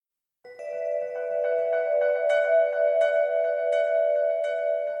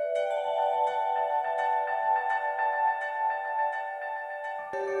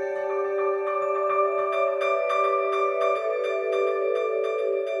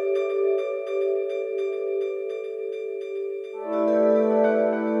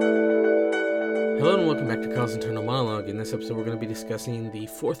welcome back to Kyle's Internal Monologue. In this episode, we're going to be discussing the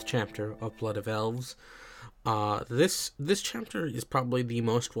fourth chapter of Blood of Elves. This chapter is probably the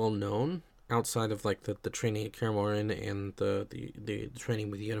most well known outside of like the training at Kaer Morhen and the training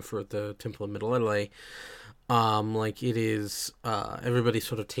with Yennefer at the Temple of Middle-earth. Like it is, everybody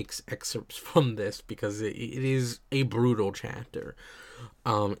sort of takes excerpts from this because it is a brutal chapter.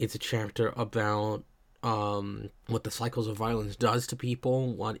 It's a chapter about what the cycles of violence does to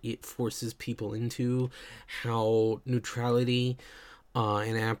people, what it forces people into, how neutrality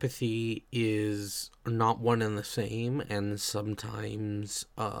and apathy is not one and the same, and sometimes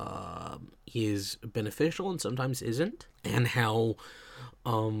is beneficial and sometimes isn't, and how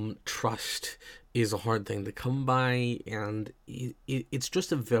trust is a hard thing to come by, and it's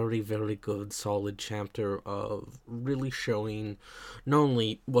just a very, very good, solid chapter of really showing not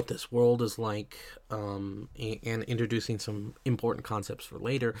only what this world is like, and introducing some important concepts for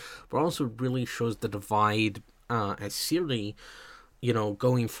later, but also really shows the divide as Ciri,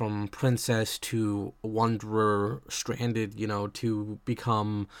 going from princess to wanderer, stranded, to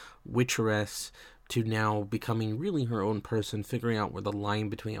become witcheress, to now becoming really her own person, figuring out where the line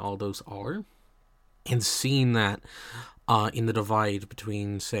between all those are. And seeing that in the divide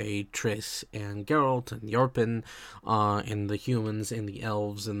between, say, Triss and Geralt and Yarpen, and the humans and the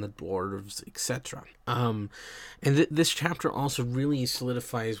elves and the dwarves, etc. And this chapter also really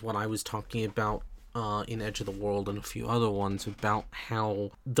solidifies what I was talking about in Edge of the World and a few other ones, about how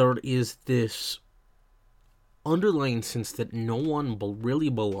there is this underlying sense that no one really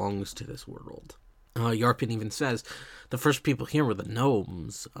belongs to this world. Yarpen even says the first people here were the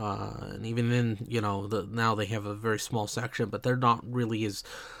gnomes, and even then, now they have a very small section, but they're not really as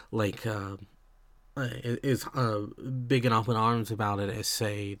big enough in arms about it as,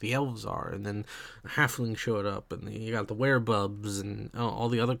 say, the elves are. And then halflings showed up, and then you got the werebubs and all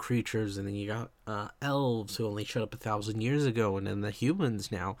the other creatures, and then you got elves who only showed up 1,000 years ago, and then the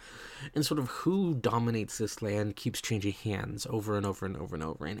humans now. And sort of who dominates this land keeps changing hands over and over and over and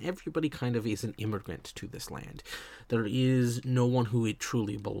over, and everybody kind of is an immigrant to this land. There is no one who it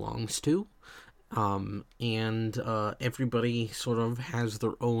truly belongs to. And everybody sort of has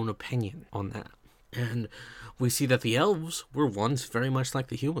their own opinion on that. And we see that the elves were once very much like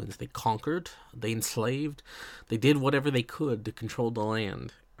the humans. They conquered, they enslaved, they did whatever they could to control the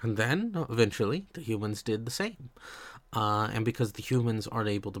land. And then, eventually, the humans did the same. And because the humans aren't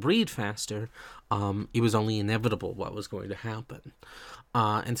able to breed faster, it was only inevitable what was going to happen.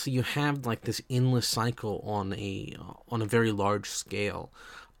 And so you have like this endless cycle on a very large scale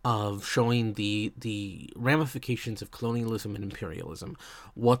of showing the ramifications of colonialism and imperialism,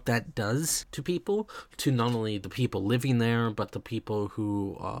 what that does to people, to not only the people living there, but the people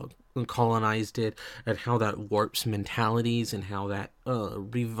who colonized it, and how that warps mentalities, and how that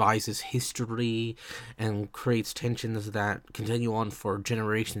revises history and creates tensions that continue on for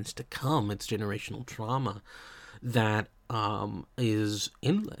generations to come. It's generational trauma that is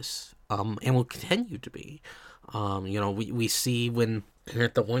endless, and will continue to be. We see when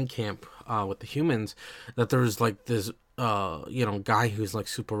at the one camp with the humans that there's like this guy who's like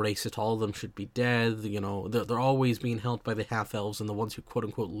super racist. All of them should be dead. They're always being held by the half elves, and the ones who quote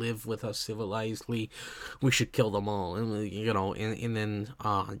unquote live with us civilizedly, we should kill them all. And and then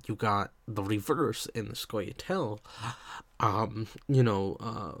you got the reverse in the Scoia'tael,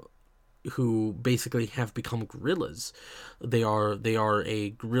 who basically have become guerrillas. They are a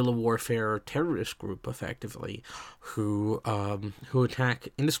guerrilla warfare terrorist group, effectively, who attack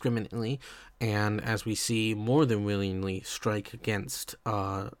indiscriminately, and as we see, more than willingly strike against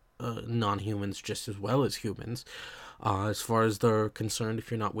non-humans just as well as humans. As far as they're concerned,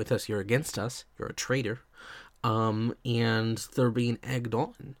 if you're not with us, you're against us. You're a traitor. And they're being egged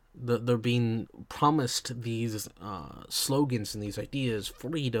on. They're being promised these slogans and these ideas: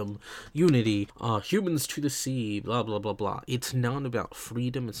 freedom, unity, humans to the sea, blah, blah, blah, blah. It's not about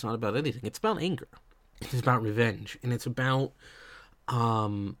freedom. It's not about anything. It's about anger. It's about revenge. And it's about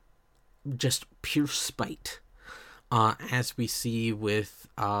just pure spite. As we see with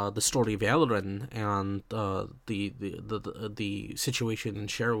the story of Elrond and the situation in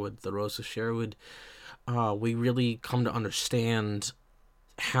Sherwood, the Rose of Sherwood, we really come to understand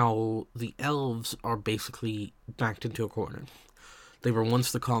how the elves are basically backed into a corner. They were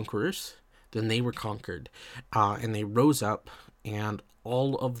once the conquerors, then they were conquered, and they rose up, and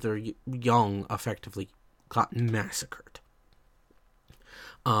all of their young effectively got massacred.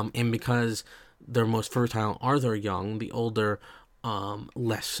 And because their most fertile are their young, the older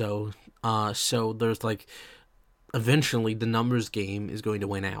less so. So there's like eventually the numbers game is going to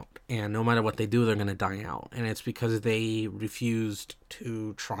win out, and no matter what they do, they're going to die out. And it's because they refused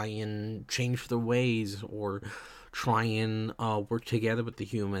to try and change their ways or try and work together with the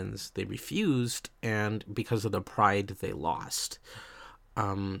humans. They refused, and because of the pride, they lost.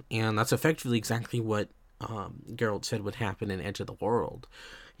 And that's effectively exactly what Geralt said would happen in Edge of the World.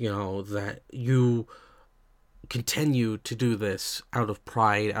 That you continue to do this out of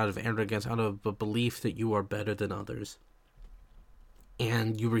pride, out of arrogance, out of a belief that you are better than others.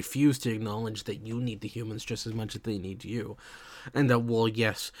 And you refuse to acknowledge that you need the humans just as much as they need you. And that, well,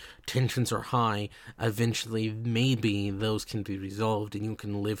 yes, tensions are high. Eventually, maybe those can be resolved and you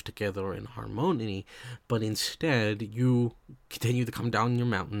can live together in harmony. But instead, you continue to come down your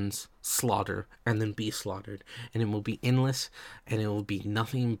mountains, slaughter, and then be slaughtered. And it will be endless, and it will be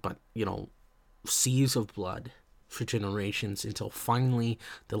nothing but, seas of blood for generations until finally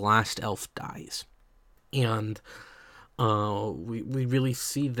the last elf dies. And we really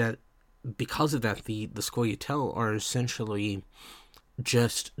see that because of that, the Scoia'tael are essentially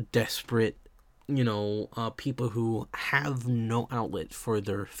just desperate, people who have no outlet for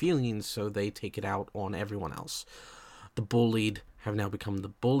their feelings, so they take it out on everyone else. The bullied have now become the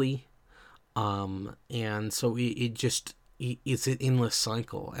bully, and so it's an endless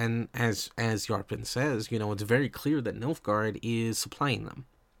cycle. And as Yarpen says, it's very clear that Nilfgaard is supplying them.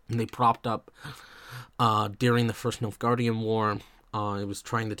 And they propped up during the first Nilfgaardian War. It was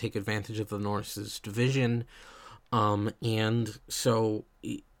trying to take advantage of the Norse's division. And so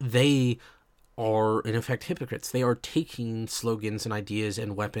they are, in effect, hypocrites. They are taking slogans and ideas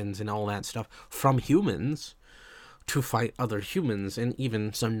and weapons and all that stuff from humans to fight other humans, and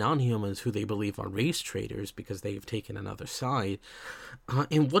even some non-humans who they believe are race traitors because they've taken another side.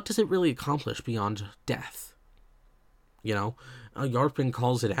 And what does it really accomplish beyond death? Yarpen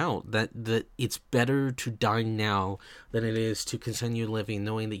calls it out that it's better to die now than it is to continue living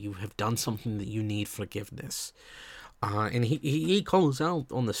knowing that you have done something that you need forgiveness. And he calls out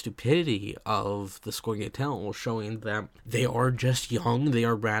on the stupidity of the Scoia'tael, showing that they are just young, they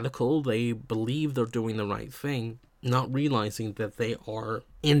are radical, they believe they're doing the right thing, not realizing that they are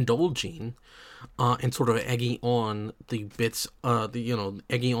indulging and sort of egging on the bits,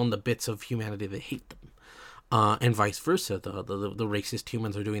 egging on the bits of humanity that hate them. And vice versa, the racist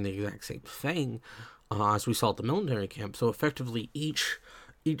humans are doing the exact same thing, as we saw at the military camp. So effectively, each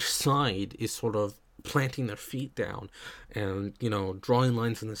side is sort of planting their feet down and, drawing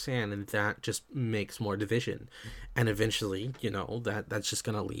lines in the sand, and that just makes more division. And eventually, that's just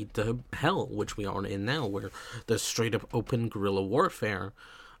going to lead to hell, which we are in now, where there's straight up open guerrilla warfare,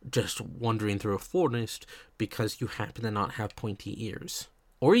 just wandering through a forest because you happen to not have pointy ears.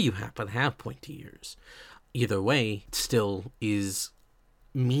 Or you happen to have pointy ears. Either way, it still is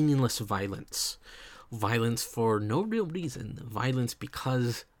meaningless violence. Violence for no real reason. Violence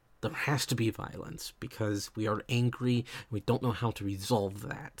because there has to be violence, because we are angry and we don't know how to resolve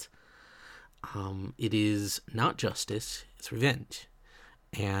that. It is not justice, it's revenge.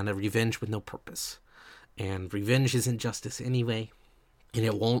 And a revenge with no purpose. And revenge isn't justice anyway, and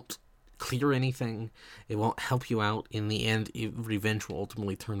it won't clear anything. It won't help you out. In the end, revenge will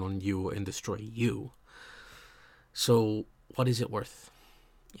ultimately turn on you and destroy you. So, what is it worth?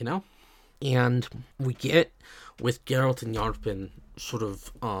 And we get, with Geralt and Yarpen, sort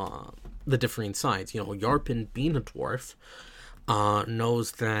of the differing sides. Yarpen, being a dwarf,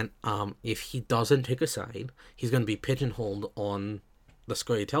 knows that if he doesn't take a side, he's going to be pigeonholed on the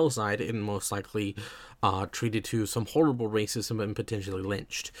Scoia'tael side and most likely treated to some horrible racism and potentially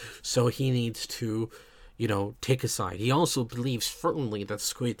lynched. So he needs to take a side. He also believes firmly that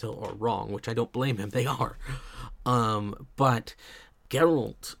Scoia'tael are wrong, which I don't blame him. They are. But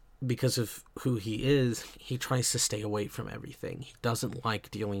Geralt, because of who he is, he tries to stay away from everything. He doesn't like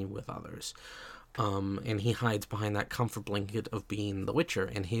dealing with others. And he hides behind that comfort blanket of being the Witcher.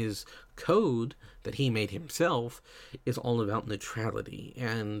 And his code that he made himself is all about neutrality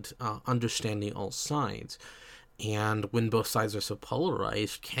and understanding all sides. And when both sides are so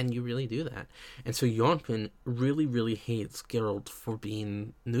polarized, can you really do that? And so Yarpen really, really hates Geralt for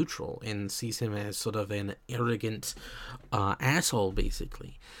being neutral and sees him as sort of an arrogant asshole,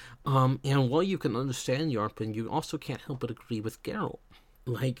 basically. And while you can understand Yarpen, you also can't help but agree with Geralt.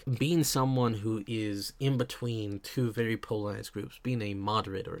 Like, being someone who is in between two very polarized groups, being a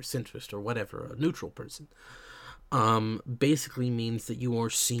moderate or a centrist or whatever, a neutral person, basically means that you are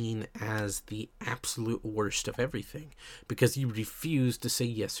seen as the absolute worst of everything because you refuse to say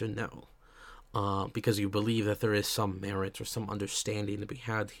yes or no, because you believe that there is some merit or some understanding to be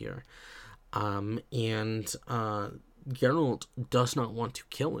had here. And Geralt does not want to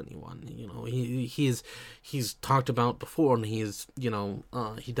kill anyone. You know, he's talked about before, and he is,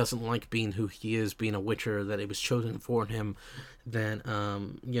 he doesn't like being who he is, being a Witcher, that it was chosen for him. Then,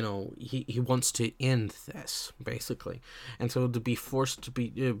 he wants to end this, basically. And so to be forced to be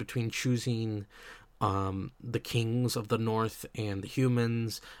between choosing the kings of the north and the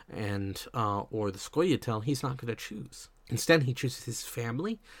humans, and or the Scoia'tael, he's not going to choose. Instead, he chooses his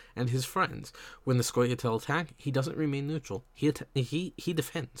family and his friends. When the Scoia'tael attack, he doesn't remain neutral. He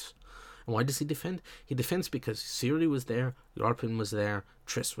defends. And why does he defend? He defends because Ciri was there, Yarpen was there,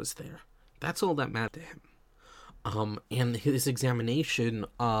 Triss was there. That's all that mattered to him. And his examination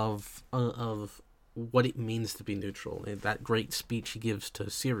of what it means to be neutral, that great speech he gives to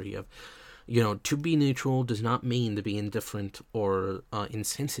Ciri of, to be neutral does not mean to be indifferent or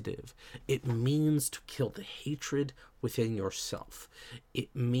insensitive. It means to kill the hatred within yourself.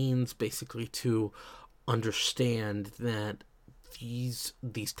 It means basically to understand that these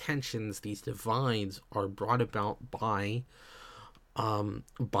tensions, these divides are brought about by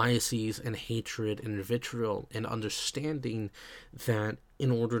biases and hatred and vitriol, and understanding that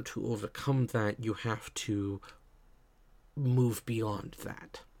in order to overcome that, you have to move beyond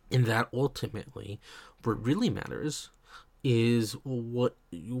that. And that ultimately, what really matters is what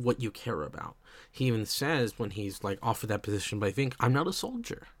you care about. He even says, when he's like offered that position by Vink, I'm not a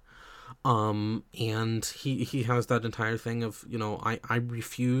soldier. And he has that entire thing of, I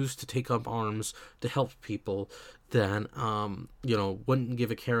refuse to take up arms to help people that, wouldn't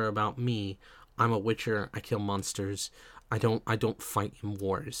give a care about me. I'm a Witcher. I kill monsters. I don't fight in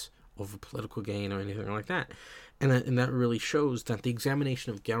wars over political gain or anything like that. And that really shows that the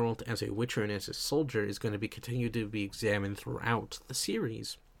examination of Geralt as a Witcher and as a soldier is going to be continued to be examined throughout the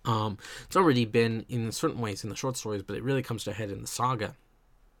series. It's already been in certain ways in the short stories, but it really comes to a head in the saga,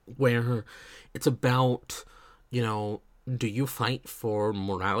 where it's about, do you fight for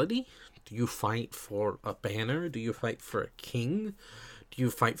morality? Do you fight for a banner? Do you fight for a king? Do you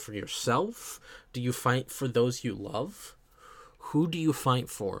fight for yourself? Do you fight for those you love? Who do you fight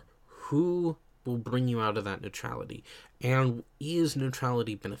for? Who will bring you out of that neutrality? And is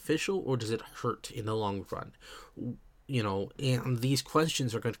neutrality beneficial, or does it hurt in the long run? And these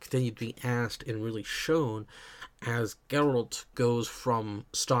questions are going to continue to be asked and really shown as Geralt goes from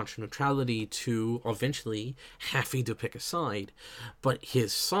staunch neutrality to eventually having to pick a side. But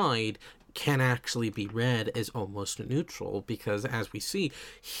his side can actually be read as almost neutral, because, as we see,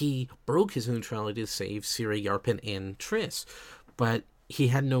 he broke his neutrality to save Ciri, Yarpen, and Triss. But he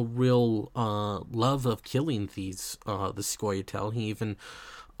had no real love of killing the Scoia'tael. He even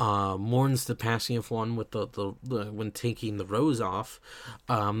mourns the passing of one with the when taking the rose off,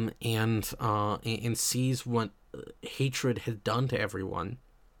 and sees what hatred had done to everyone.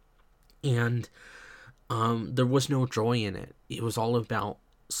 And there was no joy in it. It was all about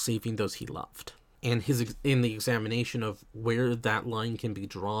saving those he loved. And in the examination of where that line can be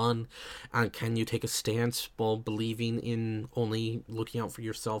drawn, can you take a stance while believing in only looking out for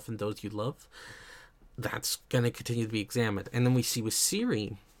yourself and those you love? That's going to continue to be examined. And then we see with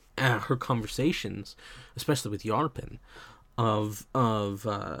Ciri, her conversations, especially with Yarpen, of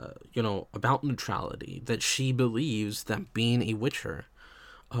about neutrality, that she believes that being a Witcher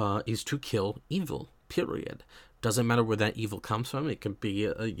is to kill evil, period. Doesn't matter where that evil comes from. It could be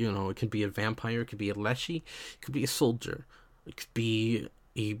it could be a vampire, it could be a Leshy, it could be a soldier, it could be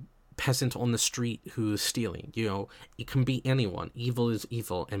a peasant on the street who is stealing. It can be anyone. Evil is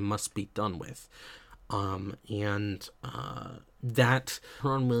evil and must be done with. That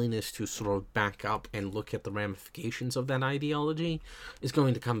her unwillingness to sort of back up and look at the ramifications of that ideology is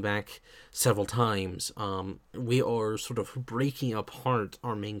going to come back several times. We are sort of breaking apart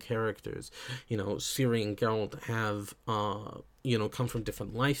our main characters. Ciri and Geralt have, come from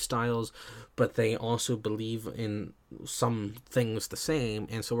different lifestyles, but they also believe in some things the same,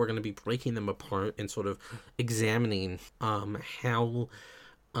 and so we're going to be breaking them apart and sort of examining how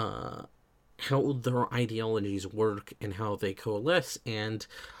their ideologies work and how they coalesce, and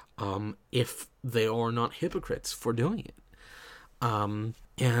if they are not hypocrites for doing it.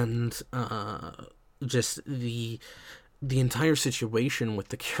 Just the entire situation with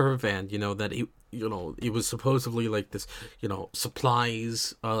the caravan, that it was supposedly like this,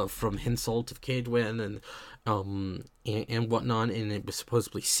 supplies from Henselt of Kaedwen and whatnot, and it was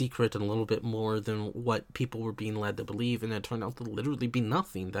supposedly secret and a little bit more than what people were being led to believe, and it turned out to literally be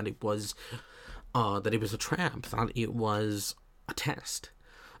nothing. That it was a trap. That it was a test.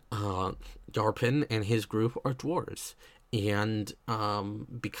 Yarpen and his group are dwarves, and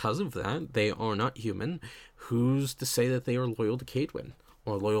because of that, they are not human. Who's to say that they are loyal to Kaedwen?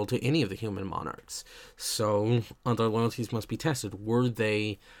 or loyal to any of the human monarchs. So their loyalties must be tested. Were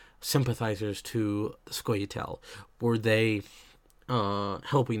they sympathizers to Scoia'tael? Were they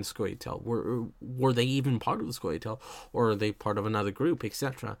helping Scoia'tael? Were they even part of the Scoia'tael, or are they part of another group,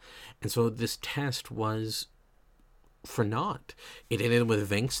 etc.? And so this test was for naught. It ended with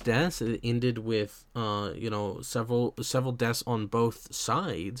Venk's death. It ended with several deaths on both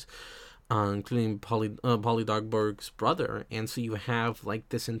sides, including Polly Dagberg's brother. And so you have like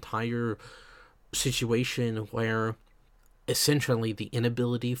this entire situation where essentially the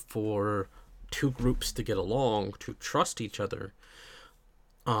inability for two groups to get along, to trust each other,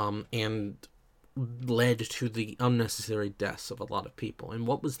 and led to the unnecessary deaths of a lot of people. And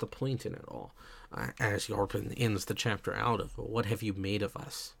what was the point in it all? As Yarpen ends the chapter out of, what have you made of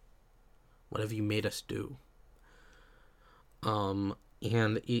us? What have you made us do? And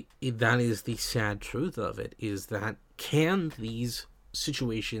that is the sad truth of it, is that can these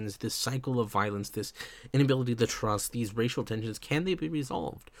situations, this cycle of violence, this inability to trust, these racial tensions, can they be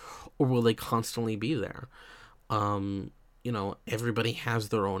resolved? Or will they constantly be there? Everybody has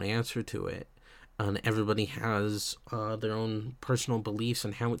their own answer to it. And everybody has their own personal beliefs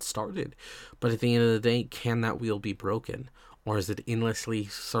on how it started. But at the end of the day, can that wheel be broken? Or is it endlessly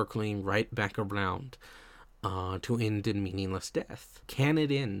circling right back around to end in meaningless death? Can it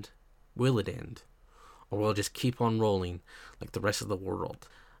end? Will it end? Or will it just keep on rolling like the rest of the world?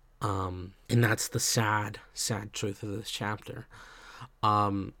 And that's the sad, sad truth of this chapter.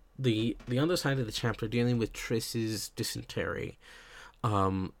 The other side of the chapter, dealing with Triss's dysentery.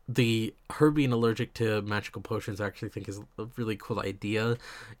 Her being allergic to magical potions, I actually think is a really cool idea.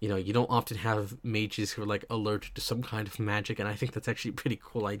 You don't often have mages who are like allergic to some kind of magic, and I think that's actually a pretty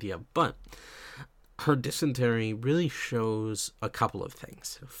cool idea. But her dysentery really shows a couple of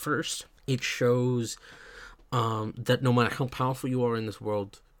things. First, it shows that no matter how powerful you are in this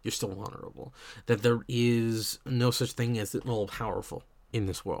world, you're still vulnerable. That there is no such thing as all powerful in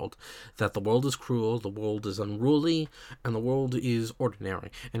this world, that the world is cruel, the world is unruly, and the world is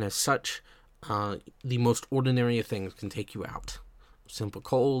ordinary, and as such, the most ordinary of things can take you out. Simple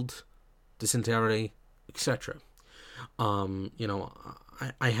cold, dysentery, etc.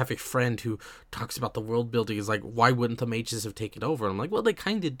 I have a friend who talks about the world building is like, why wouldn't the mages have taken over? I'm like, well, they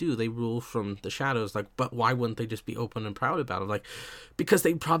kind of do. They rule from the shadows. Like, but why wouldn't they just be open and proud about it? Like, because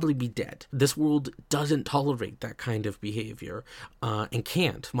they'd probably be dead. This world doesn't tolerate that kind of behavior, and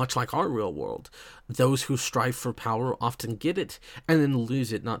can't, much like our real world. Those who strive for power often get it and then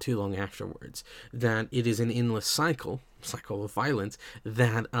lose it not too long afterwards. That it is an endless cycle of violence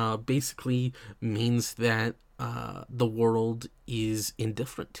that basically means that the world is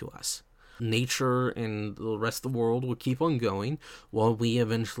indifferent to us. Nature and the rest of the world will keep on going while we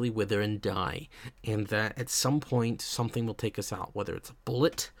eventually wither and die. And that at some point, something will take us out. Whether it's a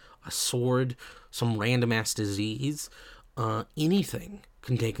bullet, a sword, some random ass disease, anything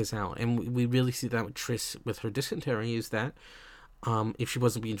can take us out. And we really see that with Triss with her dysentery, is that if she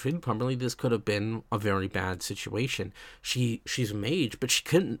wasn't being treated properly, this could have been a very bad situation. She's a mage, but she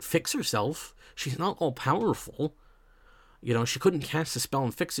couldn't fix herself. She's not all powerful. She couldn't cast a spell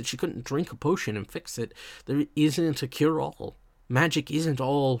and fix it. She couldn't drink a potion and fix it. There isn't a cure-all. Magic isn't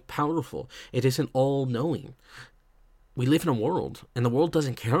all powerful. It isn't all knowing. We live in a world, and the world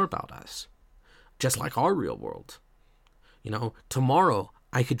doesn't care about us. Just like our real world. Tomorrow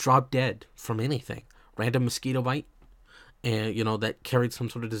I could drop dead from anything. Random mosquito bite, and that carried some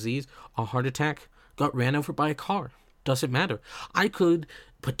sort of disease, a heart attack, got ran over by a car. Doesn't matter. I could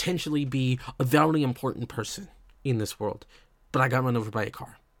potentially be a very important person in this world, but I got run over by a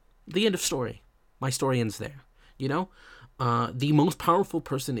car. The end of story. My story ends there. The most powerful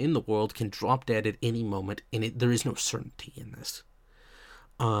person in the world can drop dead at any moment, and there is no certainty in this.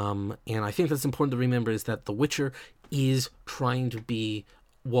 And I think that's important to remember, is that The Witcher is trying to be,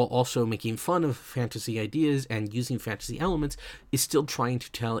 while also making fun of fantasy ideas and using fantasy elements, is still trying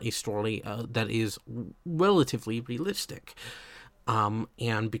to tell a story that is relatively realistic.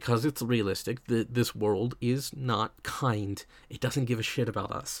 And because it's realistic, this world is not kind. It doesn't give a shit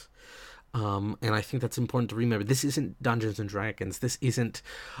about us. And I think that's important to remember. This isn't Dungeons and Dragons. This isn't,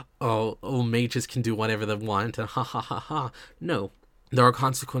 mages can do whatever they want, and ha ha ha ha. No, there are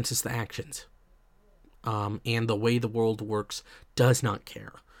consequences to actions. And the way the world works does not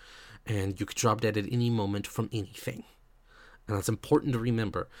care. And you could drop dead at any moment from anything. And that's important to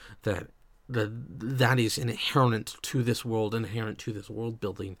remember, that is inherent to this world, inherent to this world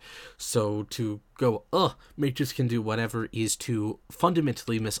building. So to go, mages can do whatever, is to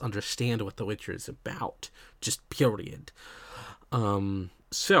fundamentally misunderstand what The Witcher is about. Just period. The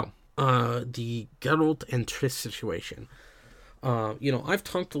Geralt and Triss situation. I've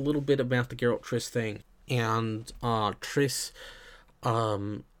talked a little bit about the Geralt Triss thing, and Triss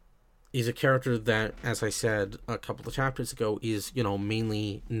um, is a character that, as I said a couple of chapters ago, is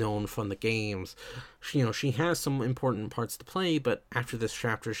mainly known from the games. She has some important parts to play, but after this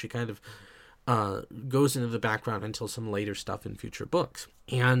chapter, she kind of goes into the background until some later stuff in future books.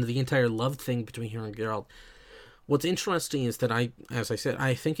 And the entire love thing between her and Geralt. What's interesting is that as I said,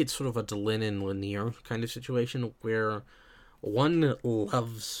 I think it's sort of a Delenn and Lennier kind of situation where one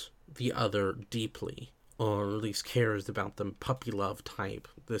loves the other deeply, or at least cares about them, puppy love type,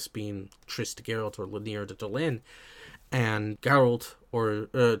 this being Triss to Geralt or Lennier to Delenn, and Geralt or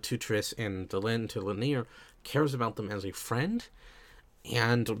to Triss and Delenn to Lennier cares about them as a friend,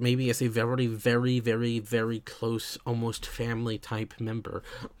 and maybe as a very, very, very, very close, almost family type member,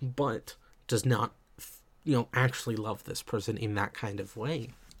 but does not, actually love this person in that kind of way.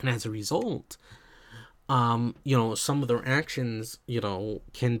 And as a result, some of their actions,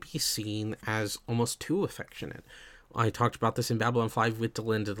 can be seen as almost too affectionate. I talked about this in Babylon 5 with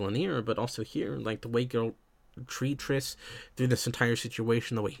Delenn and Lennier, but also here, like the way Geralt treats Triss through this entire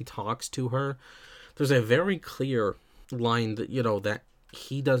situation, the way he talks to her, there's a very clear line that, that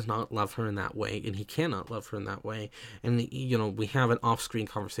he does not love her in that way, and he cannot love her in that way. And we have an off-screen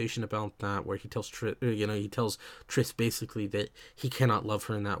conversation about that where he tells Triss basically that he cannot love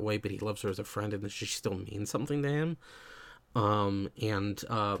her in that way, but he loves her as a friend, and that she still means something to him. And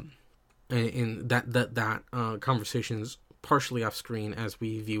that conversation is partially off screen as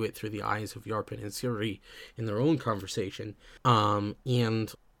we view it through the eyes of Yarpen and Ciri in their own conversation.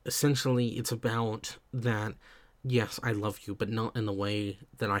 And essentially, it's about that. Yes, I love you, but not in the way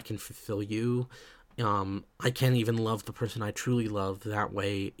that I can fulfill you. I can't even love the person I truly love that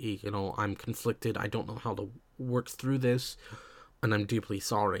way. I'm conflicted. I don't know how to work through this, and I'm deeply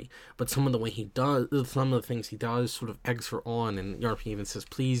sorry. But some of the things he does sort of eggs her on, and Yarpen even says,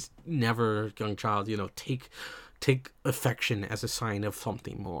 please never, young child, take affection as a sign of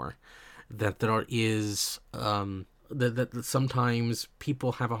something more. That there is, that sometimes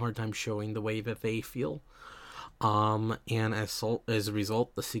people have a hard time showing the way that they feel. And as a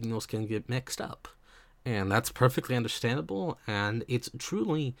result, the signals can get mixed up. And that's perfectly understandable, and it's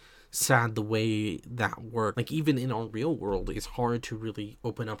truly sad the way that works. Like, even in our real world, it's hard to really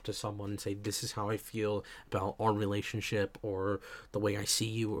open up to someone and say, this is how I feel about our relationship, or the way I see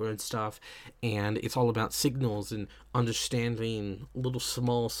you, or and stuff. And it's all about signals and understanding little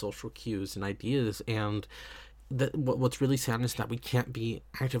small social cues and ideas, and what's really sad is that we can't be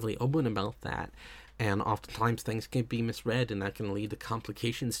actively open about that. And oftentimes things can be misread, and that can lead to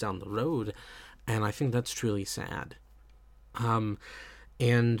complications down the road. And I think that's truly sad. And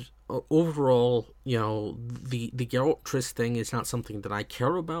overall, the Geralt Triss thing is not something that I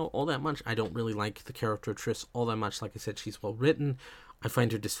care about all that much. I don't really like the character Triss all that much. Like I said, she's well written. I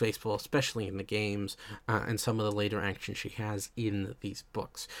find her distasteful, especially in the games, and some of the later action she has in these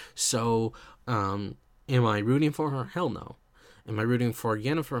books. So, am I rooting for her? Hell no. Am I rooting for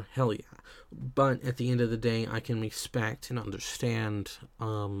Yennefer? Hell yeah. But at the end of the day, I can respect and understand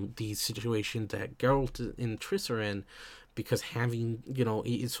the situation that Geralt and Triss are in, because having,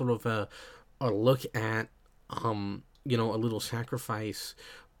 it's sort of a look at, a little sacrifice,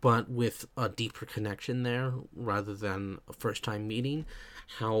 but with a deeper connection there, rather than a first-time meeting,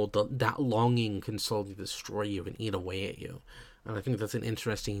 how that longing can slowly destroy you and eat away at you. And I think that's an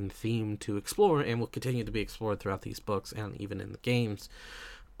interesting theme to explore, and will continue to be explored throughout these books and even in the games.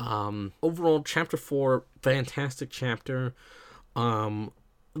 Overall, Chapter 4, fantastic chapter.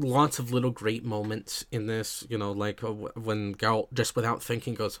 Lots of little great moments in this, like when Geralt, just without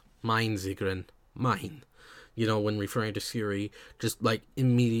thinking, goes, mine, Zigrin, mine. When referring to Ciri, just like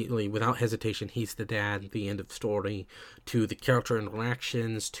immediately, without hesitation, he's the dad, the end of story, to the character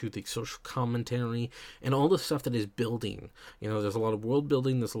interactions, to the social commentary, and all the stuff that is building. There's a lot of world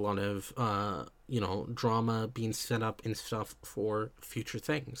building, there's a lot of, drama being set up and stuff for future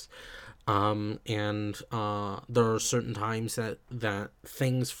things. And there are certain times that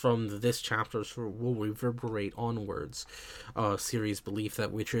things from this chapter will reverberate onwards. Ciri's belief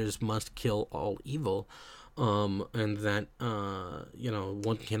that witches must kill all evil. And that,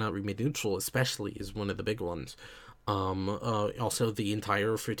 one cannot remain neutral, especially, is one of the big ones. Also the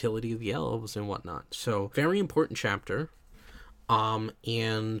entire fertility of the elves and whatnot. So, very important chapter.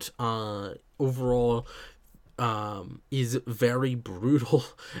 And overall, is very brutal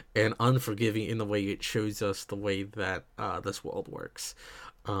and unforgiving in the way it shows us the way that, this world works.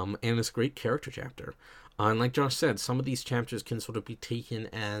 And it's a great character chapter. And like Josh said, some of these chapters can sort of be taken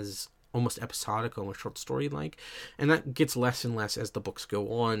as almost episodic, almost short story like, and that gets less and less as the books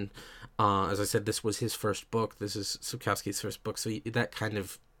go on. As I said, this was his first book. This is Sapkowski's first book, so that kind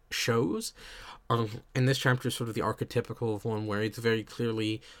of shows. And this chapter is sort of the archetypical of one where it's very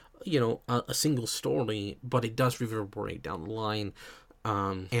clearly, a single story, but it does reverberate down the line,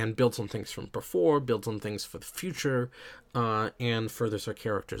 and builds on things from before, builds on things for the future, and furthers our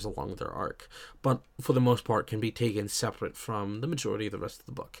characters along their arc. But for the most part, can be taken separate from the majority of the rest of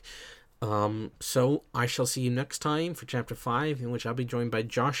the book. So I shall see you next time for chapter 5, in which I'll be joined by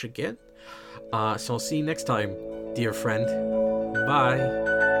Josh again. So I'll see you next time, dear friend.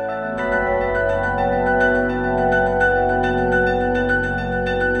 Bye.